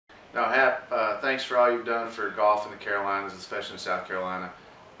No, Hap, thanks for all you've done for golf in the Carolinas, especially in South Carolina.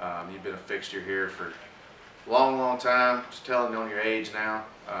 You've been a fixture here for a long, long time. Just telling you on your age now.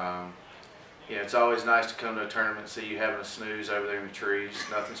 It's always nice to come to a tournament and see you having a snooze over there in the trees.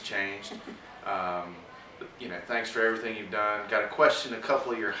 Nothing's changed. Thanks for everything you've done. Got to question a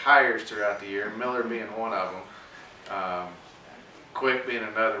couple of your hires throughout the year, Miller being one of them. Quick being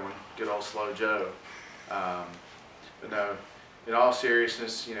another one. Good old Slow Joe. But no, in all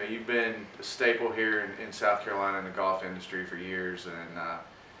seriousness, you've been a staple here in South Carolina in the golf industry for years, and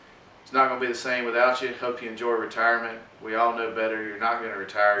it's not going to be the same without you. Hope you enjoy retirement. We all know better. You're not going to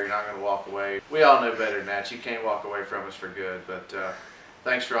retire. You're not going to walk away. We all know better than that. You can't walk away from us for good. But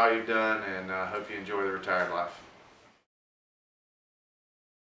thanks for all you've done, and hope you enjoy the retired life.